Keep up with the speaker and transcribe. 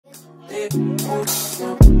Hello,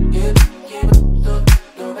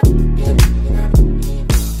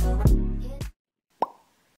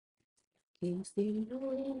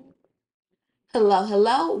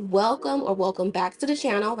 welcome back to the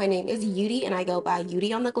channel. My name is Udy and I go by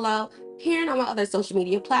UdyOnTheGlo here and on my other social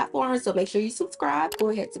media platforms. So make sure you subscribe. Go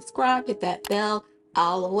ahead, subscribe, hit that bell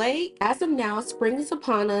all the way. As of now, spring is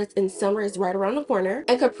upon us and summer is right around the corner.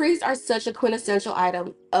 And capris are such a quintessential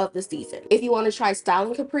item of the season. If you want to try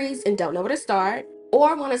styling capris and don't know where to start,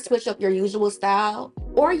 or want to switch up your usual style,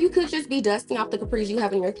 or you could just be dusting off the capris you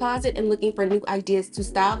have in your closet and looking for new ideas to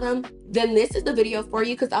style them, then this is the video for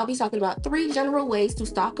you because I'll be talking about 3 general ways to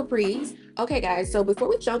style capris. Okay guys, so before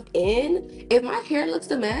we jump in, if my hair looks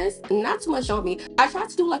a mess, not too much on me. I tried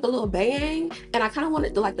to do like a little bang and I kind of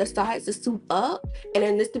wanted the sides to swoop up and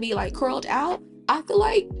then this to be like curled out. I feel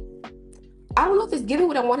like, I don't know if it's giving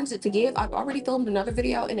what I wanted it to give. I've already filmed another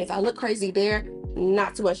video and if I look crazy there,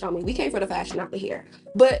 not too much on me. We came for the fashion, not the hair.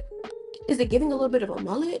 But is it giving a little bit of a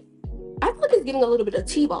mullet? I feel like it's giving a little bit of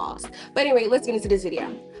T-balls. But anyway, let's get into this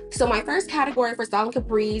video. So my first category for styling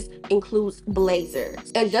capris includes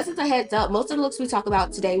blazers. And just as a heads up, most of the looks we talk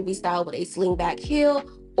about today will be styled with a slingback heel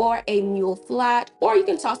or a mule flat, or you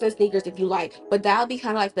can toss in sneakers if you like, but that'll be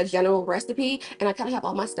kind of like the general recipe. And I kind of have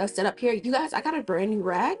all my stuff set up here. You guys, I got a brand new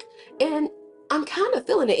rack and I'm kind of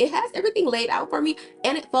feeling it. It has everything laid out for me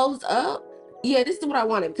and it folds up. Yeah, this is what I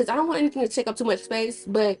wanted because I don't want anything to take up too much space,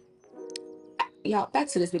 but y'all, back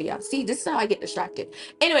to this video. See, this is how I get distracted.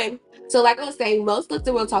 Anyway, so like I was saying, most looks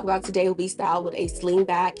that we'll talk about today will be styled with a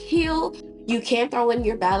slingback heel. You can throw in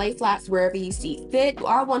your ballet flats wherever you see fit. If you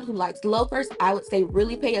are one who likes loafers, I would say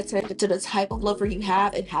really pay attention to the type of loafer you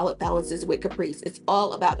have and how it balances with capris. It's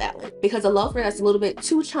all about balance because a loafer that's a little bit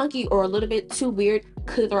too chunky or a little bit too weird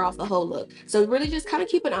could throw off the whole look. So really just kind of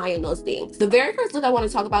keep an eye on those things. The very first look I want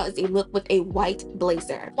to talk about is a look with a white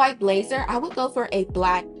blazer. White blazer, I would go for a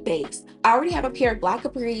black base. I already have a pair of black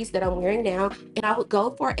capris that I'm wearing now, and I would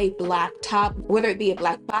go for a black top, whether it be a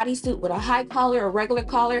black bodysuit with a high collar or regular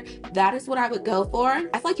collar. That is what I would go for.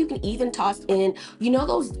 I feel like you can even toss in, you know,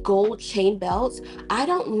 those gold chain belts. I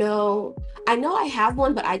don't know. I know I have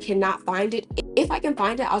one, but I cannot find it. If I can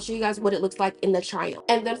find it, I'll show you guys what it looks like in the try-on.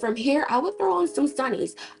 And then from here, I would throw on some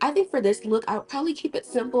sunnies. I think for this look, I would probably keep it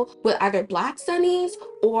simple with either black sunnies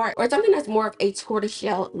or something that's more of a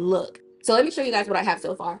tortoiseshell look. So let me show you guys what I have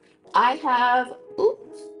so far. I have,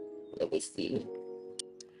 oops, let me see.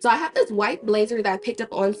 So I have this white blazer that I picked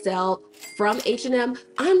up on sale from H&M.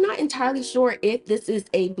 I'm not entirely sure if this is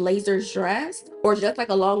a blazer dress or just like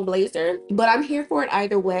a long blazer, but I'm here for it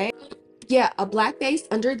either way. Yeah, a black base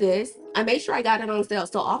under this. I made sure I got it on sale.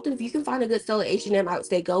 So often if you can find a good sale at H&M, I would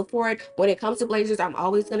say go for it. When it comes to blazers, I'm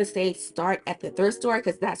always going to say start at the thrift store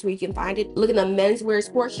because that's where you can find it. Look in the menswear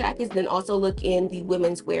sports jackets, then also look in the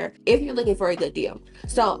women's wear if you're looking for a good deal.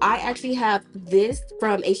 So I actually have this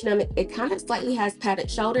from H&M. It kind of slightly has padded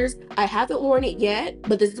shoulders. I haven't worn it yet,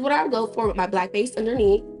 but this is what I would go for with my black base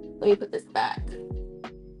underneath. Let me put this back.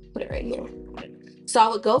 Put it right here. So I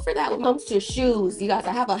would go for that. When it comes to shoes, you guys,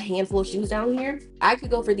 I have a handful of shoes down here. I could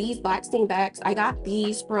go for these black slingbacks. I got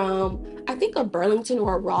these from, I think, a Burlington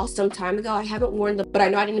or a Ross some time ago. I haven't worn them, but I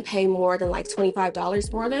know I didn't pay more than like $25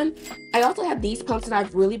 for them. I also have these pumps that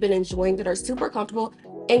I've really been enjoying that are super comfortable.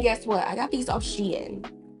 And guess what? I got these off Shein.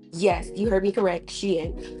 Yes, you heard me correct,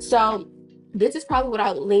 Shein. So this is probably what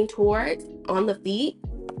I would lean towards on the feet.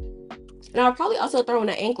 And I'll probably also throw in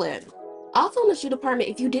an anklet. Also in the shoe department,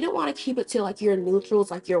 if you didn't want to keep it to like your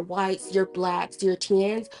neutrals, like your whites, your blacks, your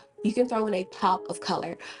tans, you can throw in a pop of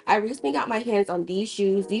color. I recently got my hands on these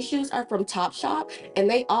shoes. These shoes are from Topshop and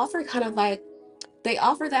they offer kind of like, they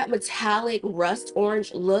offer that metallic rust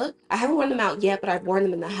orange look. I haven't worn them out yet, but I've worn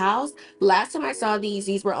them in the house. Last time I saw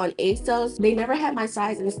these were on ASOS. They never had my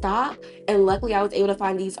size in stock. And luckily I was able to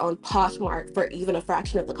find these on Poshmark for even a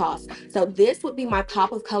fraction of the cost. So this would be my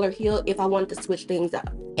pop of color heel if I wanted to switch things up.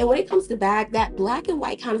 And when it comes to bag, that black and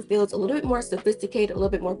white kind of feels a little bit more sophisticated, a little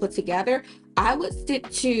bit more put together. I would stick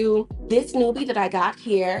to this newbie that I got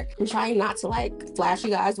here. I'm trying not to like flash you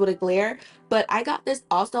guys with a glare, but I got this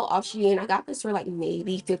also off Shein. I got this for like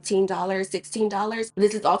maybe $15, $16.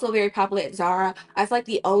 This is also very popular at Zara. I feel like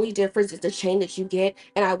the only difference is the chain that you get.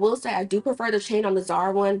 And I will say I do prefer the chain on the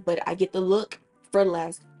Zara one, but I get the look for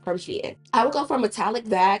less from Shein. I would go for a metallic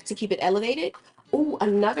bag to keep it elevated. Ooh,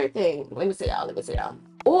 another thing. Let me see y'all.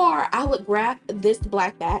 Or I would grab this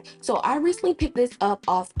black bag. So I recently picked this up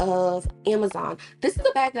off of Amazon. This is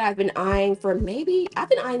a bag that I've been eyeing for I've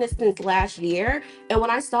been eyeing this since last year. And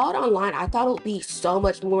when I saw it online, I thought it would be so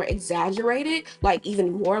much more exaggerated, like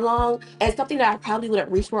even more long, and something that I probably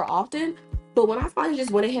wouldn't reach for often. But when I finally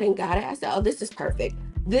just went ahead and got it, I said, oh, this is perfect.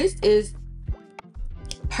 This is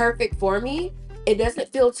perfect for me. It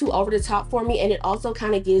doesn't feel too over the top for me, and it also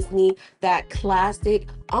kind of gives me that classic,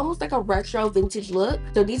 almost like a retro vintage look.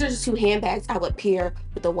 So these are just two handbags I would pair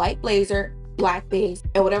with the white blazer, black base,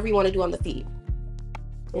 and whatever you want to do on the feet.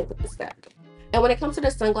 And put this back. And when it comes to the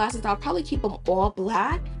sunglasses, I'll probably keep them all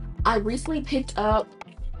black. I recently picked up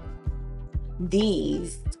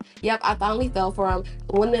these. Yep, I finally fell for them.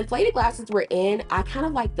 When the inflated glasses were in, I kind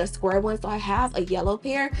of like the square ones, so I have a yellow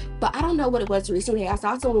pair, but I don't know what it was recently. I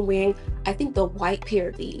saw someone wearing, I think, the white pair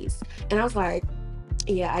of these, and I was like,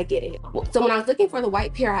 yeah, I get it. So when I was looking for the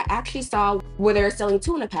white pair, I actually saw where they were selling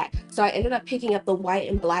two in a pack. So I ended up picking up the white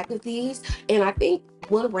and black of these. And I think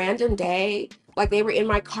one random day, like they were in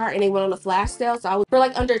my cart and they went on a flash sale. So I was for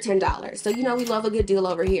like under $10. So you know, we love a good deal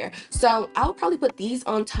over here. So I would probably put these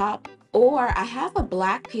on top. Or I have a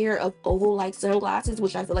black pair of oval-like sunglasses,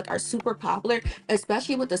 which I feel like are super popular,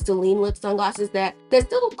 especially with the Celine lip sunglasses that's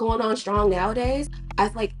still going on strong nowadays. I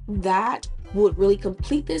feel like that would really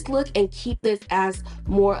complete this look and keep this as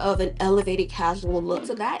more of an elevated casual look.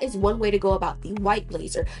 So that is one way to go about the white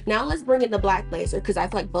blazer. Now let's bring in the black blazer, because I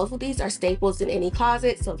feel like both of these are staples in any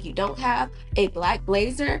closet. So if you don't have a black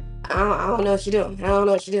blazer, I don't know what you're doing. I don't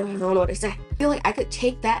know what you're doing. I don't know what to say. I feel like I could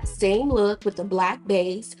take that same look with the black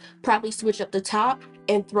base, probably switch up the top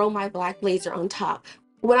and throw my black blazer on top.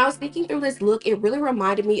 When I was thinking through this look, it really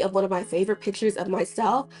reminded me of one of my favorite pictures of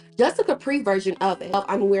myself, just a capri version of it.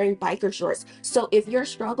 I'm wearing biker shorts. So if you're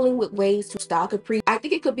struggling with ways to style capri, I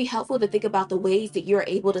think it could be helpful to think about the ways that you're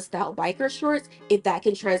able to style biker shorts, if that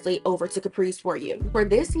can translate over to capris for you. For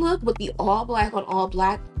this look, with the all black on all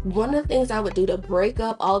black, one of the things I would do to break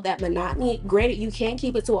up all that monotony, granted you can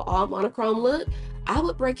keep it to an all monochrome look, I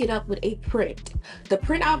would break it up with a print. The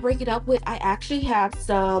print I'll break it up with, I actually have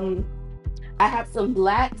some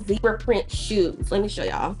black zebra print shoes. Let me show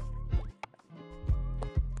y'all.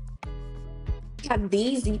 Have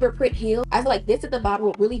these zebra print heels. I feel like this at the bottom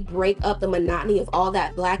will really break up the monotony of all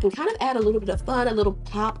that black and kind of add a little bit of fun, a little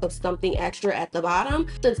pop of something extra at the bottom.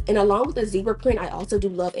 And along with the zebra print, I also do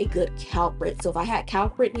love a good cow print. So if I had cow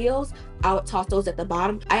print heels, I would toss those at the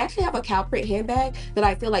bottom. I actually have a cow print handbag that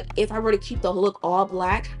I feel like if I were to keep the look all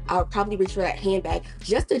black, I would probably reach for that handbag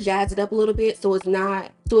just to jazz it up a little bit, so it's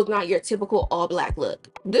not your typical all black look.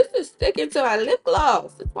 This is sticking to my lip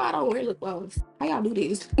gloss. That's why I don't wear lip gloss. How y'all do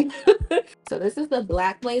these? So this is the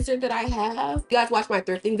black blazer that I have. You guys watch my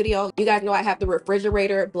thrifting video, you guys know I have the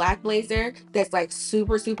refrigerator black blazer that's like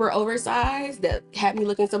super oversized that had me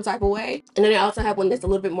looking some type of way. And then I also have one that's a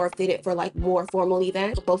little bit more fitted for like more formal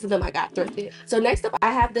events. Both of them I got thrifted. So next up,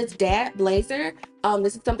 I have this dad blazer.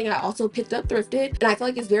 This is something I also picked up thrifted, and I feel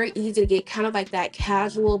like it's very easy to get kind of like that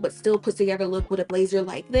casual but still put together look with a blazer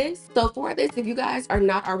like this. So for this, if you guys are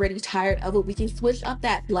not already tired of it, we can switch up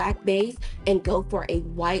that black base and go for a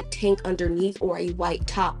white tank underneath or a white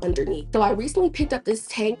top underneath. So I recently picked up this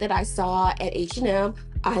tank that I saw at H&M.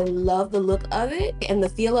 I love the look of it and the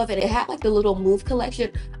feel of it. It had like the little Move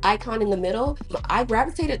collection icon in the middle. I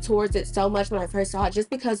gravitated towards it so much when I first saw it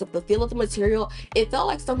just because of the feel of the material. It felt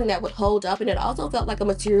like something that would hold up, and it also felt like a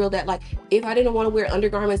material that, like, if I didn't want to wear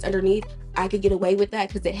undergarments underneath, I could get away with that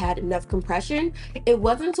because it had enough compression. It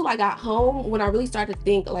wasn't until I got home when I really started to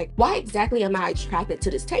think, like, why exactly am I attracted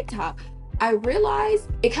to this tank top? I realized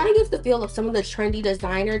it kind of gives the feel of some of the trendy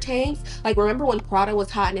designer tanks. Like, remember when Prada was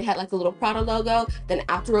hot and it had like the little Prada logo? Then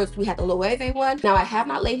afterwards we had the Loewe one. Now I have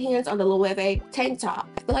not laid hands on the Loewe tank top.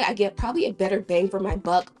 I feel like I get probably a better bang for my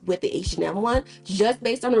buck with the H&M one, just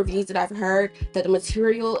based on the reviews that I've heard that the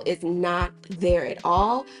material is not there at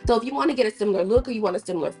all. So if you want to get a similar look, or you want a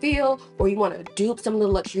similar feel, or you want to dupe some of the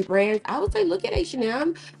luxury brands, I would say look at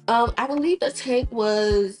H&M. I believe the tank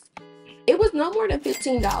was no more than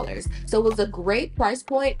 $15. So it was a great price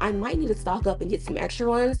point. I might need to stock up and get some extra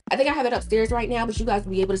ones. I think I have it upstairs right now, but you guys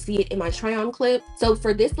will be able to see it in my try on clip. So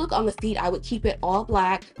for this look on the feet, I would keep it all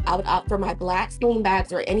black. I would opt for my black sling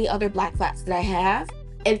bags or any other black flats that I have.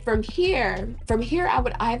 And from here, I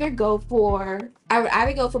would either go for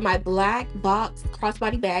my black box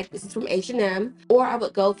crossbody bag. This is from H&M. Or I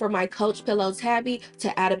would go for my Coach Pillow tabby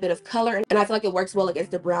to add a bit of color. And I feel like it works well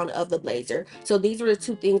against the brown of the blazer. So these are the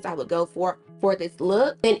two things I would go for this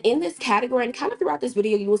look. And in this category, and kind of throughout this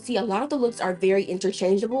video, you will see a lot of the looks are very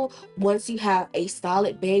interchangeable. Once you have a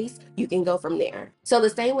solid base, you can go from there. So the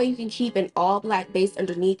same way you can keep an all black base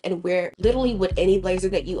underneath and wear literally with any blazer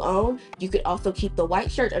that you own, you could also keep the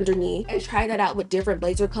white shirt underneath and try that out with different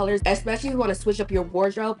blazer colors, especially if you want to switch up your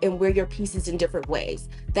wardrobe and wear your pieces in different ways.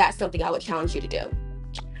 That's something I would challenge you to do.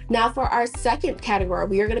 Now for our second category,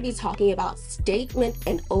 we are going to be talking about statement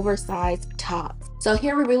and oversized tops. So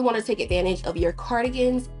here we really want to take advantage of your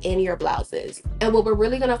cardigans and your blouses. And what we're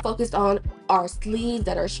really going to focus on are sleeves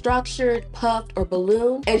that are structured, puffed, or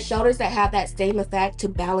ballooned, and shoulders that have that same effect to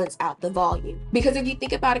balance out the volume. Because if you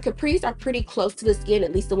think about it, capris are pretty close to the skin,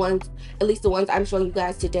 at least the ones I'm showing you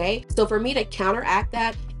guys today. So for me to counteract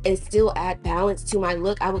that and still add balance to my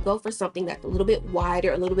look, I would go for something that's a little bit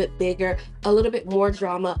wider, a little bit bigger, a little bit more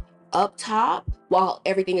drama up top, while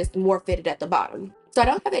everything is more fitted at the bottom. So I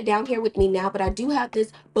don't have it down here with me now, but I do have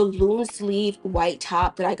this balloon sleeve white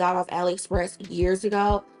top that I got off AliExpress years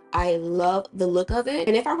ago. I love the look of it.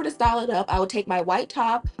 And if I were to style it up, I would take my white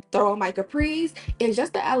top, throw on my capris, and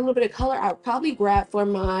just to add a little bit of color, I would probably grab for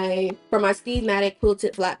my Steve Madden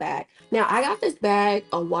quilted flat bag. Now, I got this bag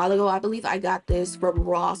a while ago. I believe I got this from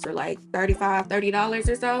Ross for like $30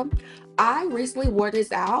 or so. I recently wore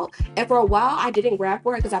this out, and for a while I didn't grab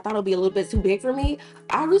for it because I thought it would be a little bit too big for me.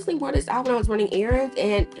 I recently wore this out when I was running errands,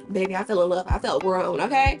 and baby, I fell in love. I felt grown,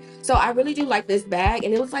 okay? So I really do like this bag,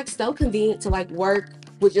 and it was like so convenient to like work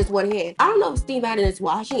with just one hand. I don't know if Steve Madden is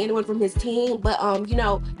watching, anyone from his team, but you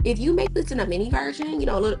know, if you make this in a mini version, you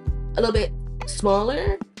know, a little bit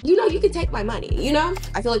smaller, you know, you can take my money, you know?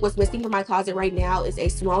 I feel like what's missing from my closet right now is a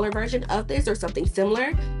smaller version of this or something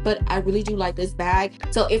similar, but I really do like this bag.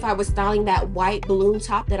 So if I was styling that white balloon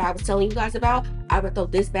top that I was telling you guys about, I would throw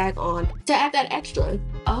this bag on to add that extra.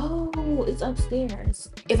 Oh, it's upstairs.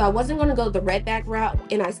 If I wasn't gonna go the red bag route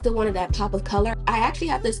and I still wanted that pop of color, I actually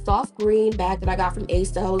have this soft green bag that I got from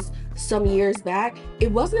ASOS some years back.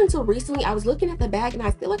 It wasn't until recently I was looking at the bag and I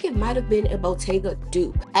feel like it might have been a Bottega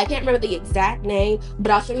dupe. I can't remember the exact name,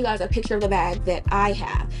 but I'll show you guys a picture of the bag that I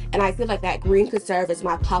have. And I feel like that green could serve as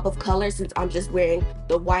my pop of color since I'm just wearing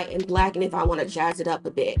the white and black, and if I want to jazz it up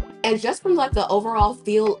a bit. And just from like the overall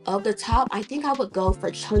feel of the top, I think I would go for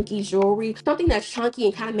chunky jewelry, something that's chunky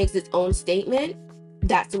and kind of makes its own statement.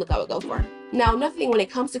 That's the look I would go for. Now, another thing, when it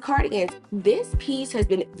comes to cardigans, this piece has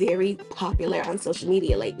been very popular on social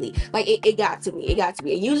media lately. Like it got to me.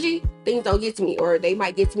 And usually things don't get to me, or they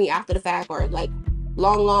might get to me after the fact, or like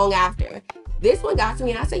long after. This one got to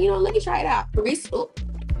me and I said, you know, let me try it out.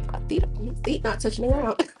 Feet not touching the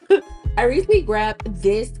ground. I recently grabbed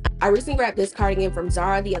this cardigan from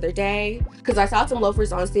Zara the other day because I saw some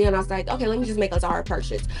loafers on sale and I was like, okay, let me just make a Zara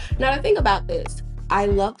purchase. Now the thing about this, I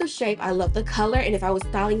love the shape, I love the color, and if I was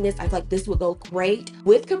styling this, I feel like this would go great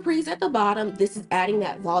with capris at the bottom. This is adding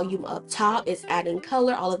that volume up top, it's adding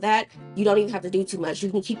color, all of that. You don't even have to do too much. You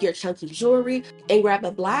can keep your chunky jewelry and grab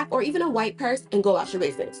a black or even a white purse and go out your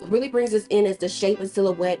business. What really brings us in is the shape and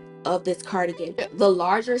silhouette of this cardigan. The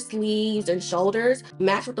larger sleeves and shoulders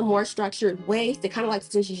match with the more structured waist. It kind of like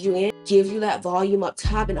cinches you in, gives you that volume up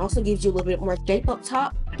top, and also gives you a little bit more shape up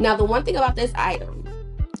top. Now, the one thing about this item,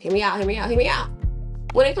 hear me out.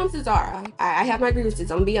 When it comes to Zara, I have my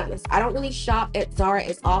grievances, I'm gonna be honest. I don't really shop at Zara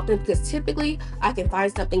as often because typically I can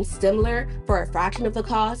find something similar for a fraction of the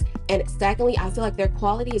cost. And secondly, I feel like their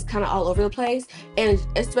quality is kind of all over the place. And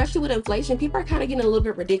especially with inflation, people are kind of getting a little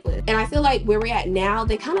bit ridiculous. And I feel like where we're at now,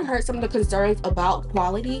 they kind of heard some of the concerns about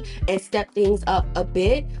quality and step things up a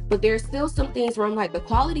bit. But there's still some things where I'm like, the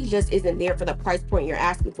quality just isn't there for the price point you're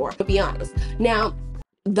asking for, to be honest. Now,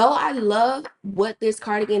 though I love what this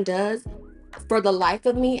cardigan does, for the life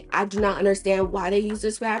of me, I do not understand why they use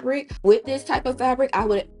this fabric. With this type of fabric, I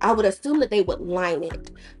would assume that they would line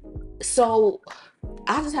it. So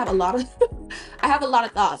I just have a lot of I have a lot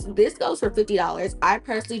of thoughts. This goes for $50. I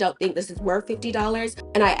personally don't think this is worth $50,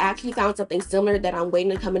 and I actually found something similar that I'm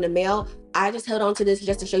waiting to come in the mail. I just held on to this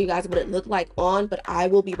just to show you guys what it looked like on, but I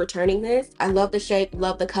will be returning this. I love the shape,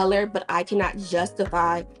 love the color, but I cannot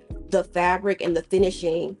justify the fabric and the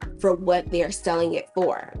finishing for what they're selling it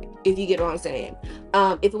for, if you get what I'm saying.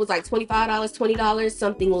 If it was like $25, $20,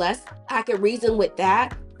 something less, I could reason with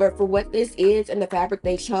that. But for what this is and the fabric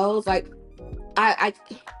they chose, like I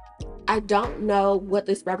don't know what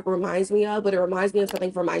this fabric reminds me of, but it reminds me of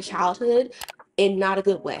something from my childhood in not a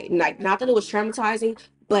good way. Like, not that it was traumatizing,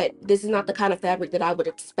 but this is not the kind of fabric that I would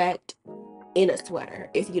expect in a sweater,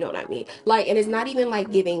 if you know what I mean. Like, and it's not even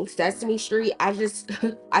like giving Sesame Street. I feel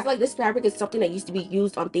like this fabric is something that used to be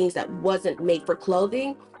used on things that wasn't made for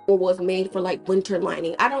clothing or was made for like winter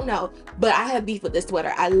lining. I don't know, but I have beef with this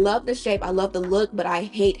sweater. I love the shape, I love the look, but I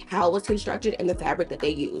hate how it was constructed and the fabric that they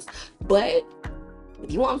use. But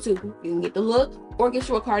if you want to, you can get the look or get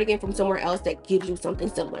you a cardigan from somewhere else that gives you something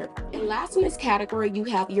similar. And last in this category, you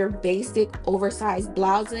have your basic oversized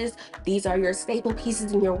blouses. These are your staple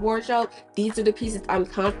pieces in your wardrobe. These are the pieces I'm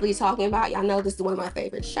constantly talking about. Y'all know this is one of my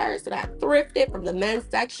favorite shirts that I thrifted from the men's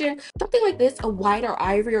section. Something like this, a white or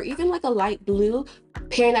ivory or even like a light blue,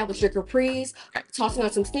 Pairing that with your capris, tossing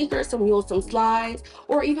on some sneakers, some mules, some slides,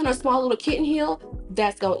 or even a small little kitten heel,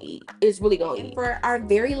 that's gonna eat. It's really gonna eat. For our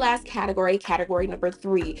very last category, category number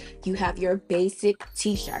 3, you have your basic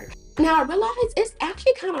t-shirt. Now I realize it's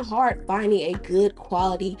actually kind of hard finding a good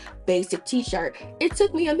quality basic t-shirt. It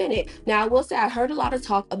took me a minute. Now I will say I heard a lot of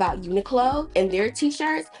talk about Uniqlo and their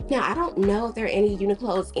t-shirts. Now I don't know if there are any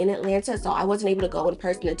Uniqlos in Atlanta, so I wasn't able to go in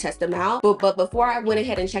person to test them out. But before I went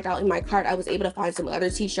ahead and checked out in my cart, I was able to find some other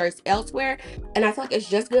t-shirts elsewhere. And I feel like it's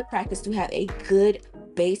just good practice to have a good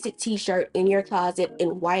basic t-shirt in your closet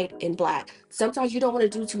in white and black. Sometimes you don't want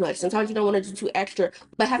to do too much. Sometimes you don't want to do too extra.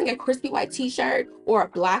 But having a crispy white t-shirt or a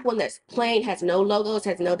black one that's plain, has no logos,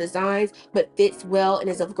 has no designs, but fits well and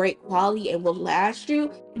is of great quality and will last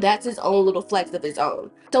you, that's its own little flex of its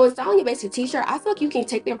own. So in styling a basic t-shirt, I feel like you can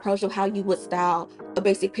take the approach of how you would style a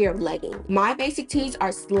basic pair of leggings. My basic tees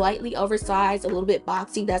are slightly oversized, a little bit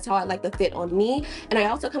boxy. That's how I like the fit on me. And I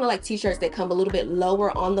also kind of like t-shirts that come a little bit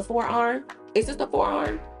lower on the forearm. Is this the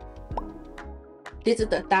forearm? This is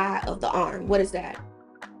the thigh of the arm. What is that?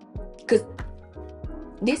 Because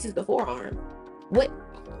this is the forearm. What?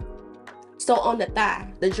 So on the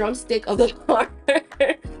thigh, the drumstick of the arm.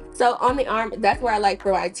 So on the arm, that's where I like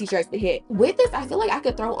for my t-shirts to hit. With this, I feel like I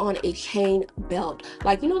could throw on a chain belt.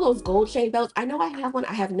 Like, you know those gold chain belts? I know I have one.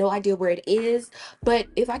 I have no idea where it is, but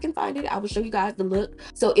if I can find it, I will show you guys the look.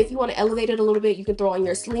 So if you want to elevate it a little bit, you can throw on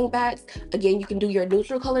your slingbacks. Again, you can do your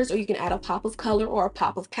neutral colors, or you can add a pop of color or a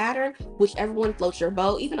pop of pattern, whichever one floats your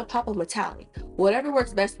boat, even a pop of metallic. Whatever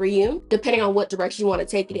works best for you, depending on what direction you want to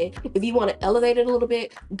take it in. If you want to elevate it a little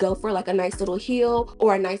bit, go for like a nice little heel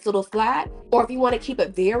or a nice little flat. Or if you want to keep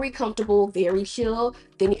it very comfortable, very chill,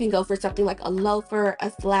 then you can go for something like a loafer, a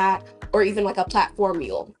flat, or even like a platform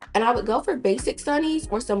mule. And I would go for basic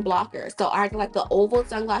sunnies or some blockers. So I like the oval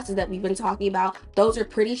sunglasses that we've been talking about. Those are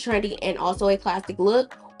pretty trendy and also a classic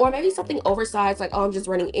look. Or maybe something oversized, like, oh, I'm just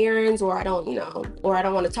running errands, or I don't, or I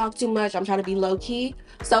don't want to talk too much. I'm trying to be low key.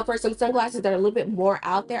 So for some sunglasses that are a little bit more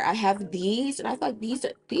out there, I have these, and I feel like these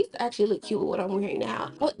actually look cute with what I'm wearing now.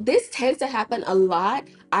 Well, this tends to happen a lot.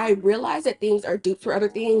 I realize that things are duped for other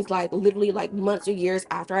things, like literally like months or years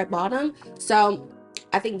after I bought them. So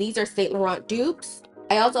I think these are Saint Laurent dupes.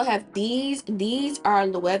 I also have these. These are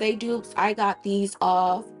Loewe dupes. I got these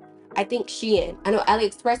off, I think, Shein. I know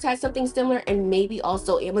AliExpress has something similar, and maybe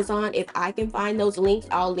also Amazon. If I can find those links,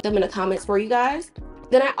 I'll link them in the comments for you guys.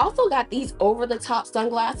 Then I also got these over-the-top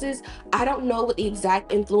sunglasses. I don't know what the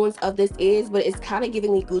exact influence of this is, but it's kind of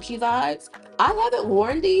giving me Gucci vibes. I haven't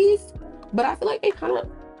worn these, but I feel like they kind of,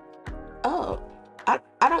 oh,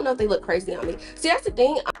 I don't know if they look crazy on me. See, that's the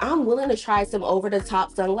thing. I'm willing to try some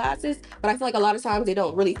over-the-top sunglasses, but I feel like a lot of times they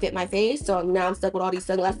don't really fit my face. So now I'm stuck with all these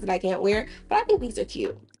sunglasses that I can't wear, but I think these are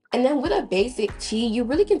cute. And then with a basic tee, you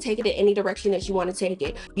really can take it in any direction that you want to take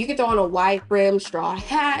it. You can throw on a wide brim straw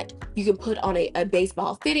hat. You can put on a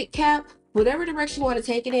baseball fitted cap. Whatever direction you want to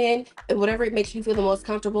take it in, and whatever it makes you feel the most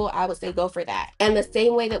comfortable, I would say go for that. And the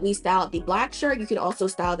same way that we styled the black shirt, you can also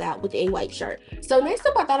style that with a white shirt. So next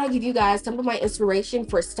up, I thought I'd give you guys some of my inspiration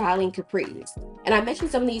for styling capris. And I mentioned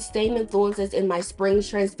some of these same influences in my spring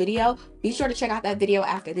trends video. Be sure to check out that video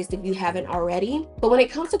after this if you haven't already. But when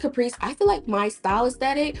it comes to capris, I feel like my style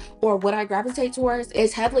aesthetic, or what I gravitate towards,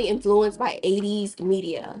 is heavily influenced by 80s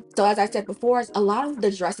media. So as I said before, a lot of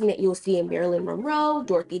the dressing that you'll see in Marilyn Monroe,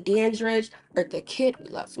 Dorothy Dandridge, Eartha Kitt, we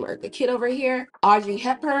love some Eartha Kitt over here, Audrey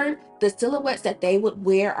Hepburn, the silhouettes that they would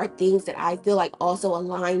wear are things that I feel like also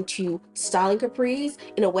align to styling capris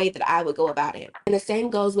in a way that I would go about it. And the same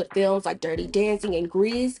goes with films like Dirty Dancing and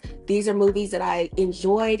Grease. These are movies that I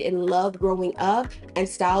enjoyed and loved growing up, and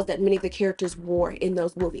styles that many of the characters wore in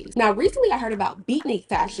those movies. Now, recently I heard about beatnik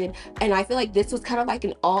fashion, and I feel like this was kind of like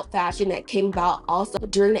an alt fashion that came about also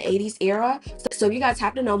during the 80s era. So if you guys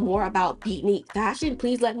happen to know more about beatnik fashion,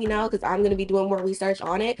 please let me know, because I'm going to be doing more research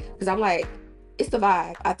on it, because I'm like, it's the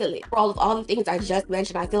vibe. I feel it. For all the things I just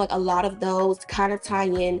mentioned, I feel like a lot of those kind of tie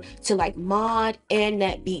in to like mod and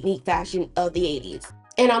that beatnik fashion of the 80s.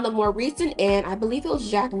 And on the more recent end, I believe it was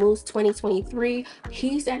Jack Moose 2023,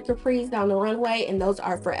 he said capris down the runway, and those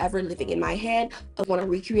are forever living in my head. I want to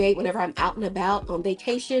recreate whenever I'm out and about on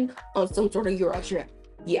vacation, on some sort of Euro trip.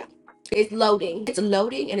 Yeah. It's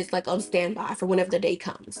loading, and it's like on standby for whenever the day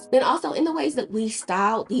comes. Then also in the ways that we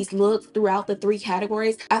style these looks throughout the 3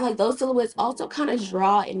 categories, I feel like those silhouettes also kind of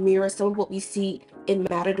draw and mirror some of what we see in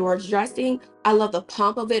Matador's dressing. I love the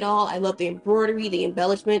pomp of it all. I love the embroidery, the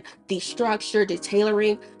embellishment, the structure, the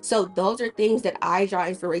tailoring. So those are things that I draw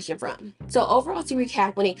inspiration from. So overall, to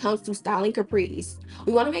recap, when it comes to styling capris,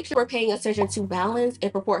 we want to make sure we're paying attention to balance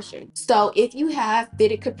and proportion. So if you have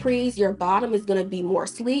fitted capris, your bottom is going to be more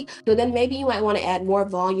sleek. So then maybe you might want to add more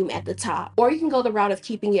volume at the top. Or you can go the route of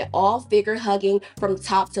keeping it all figure hugging from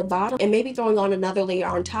top to bottom and maybe throwing on another layer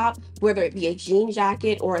on top, whether it be a jean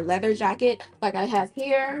jacket or a leather jacket like I have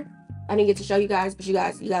here. I didn't get to show you guys, but you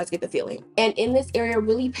guys get the feeling. And in this area,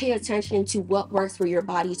 really pay attention to what works for your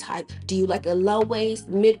body type. Do you like a low waist,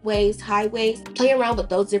 mid waist, high waist? Play around with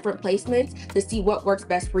those different placements to see what works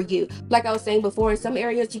best for you. Like I was saying before, in some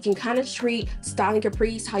areas you can kind of treat styling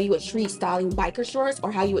capris how you would treat styling biker shorts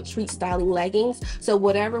or how you would treat styling leggings. So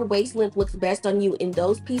whatever waist length looks best on you in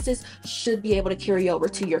those pieces should be able to carry over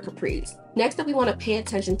to your capris. Next up, we want to pay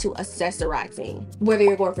attention to accessorizing. Whether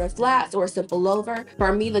you're going for flats or a simple loafer,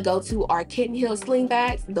 for me, the go-to are kitten heel sling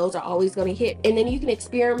bags. Those are always going to hit. And then you can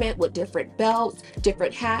experiment with different belts,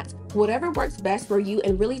 different hats, whatever works best for you,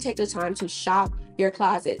 and really take the time to shop your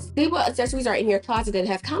closets. See what accessories are in your closet that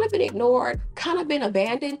have kind of been ignored, kind of been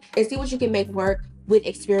abandoned, and see what you can make work with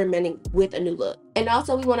experimenting with a new look. And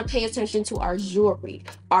also, we want to pay attention to our jewelry.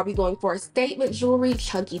 Are we going for a statement jewelry,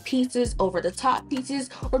 chunky pieces, over the top pieces,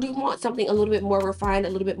 or do you want something a little bit more refined, a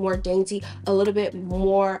little bit more dainty, a little bit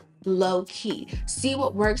more low key? See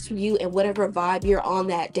what works for you and whatever vibe you're on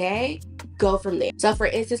that day, go from there. So for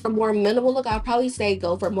instance, for more minimal look, I'll probably say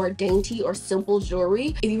go for more dainty or simple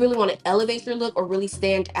jewelry. If you really want to elevate your look or really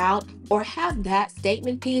stand out or have that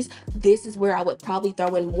statement piece, this is where I would probably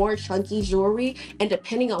throw in more chunky jewelry. And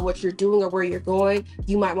depending on what you're doing or where you're going,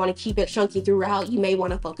 you might want to keep it chunky throughout. You may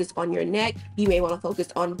want to focus on your neck. You may want to focus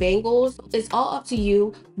on bangles. It's all up to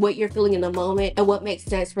you what you're feeling in the moment and what makes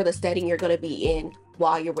sense for the setting you're going to be in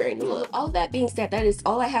while you're wearing the look. All that being said, that is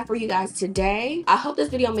all I have for you guys today. I hope this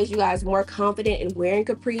video makes you guys more confident in wearing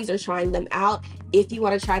capris or trying them out if you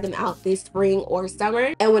want to try them out this spring or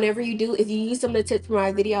summer. And whenever you do, if you use some of the tips from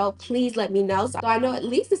my video, please let me know so I know at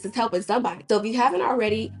least this is helping somebody. So if you haven't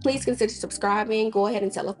already, please consider subscribing. Go ahead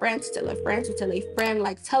and tell a friend to tell a friend to tell a friend,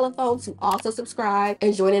 like telephone, to also subscribe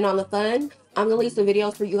and join in on the fun. I'm gonna leave some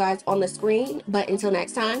videos for you guys on the screen, but until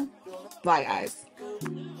next time, bye guys.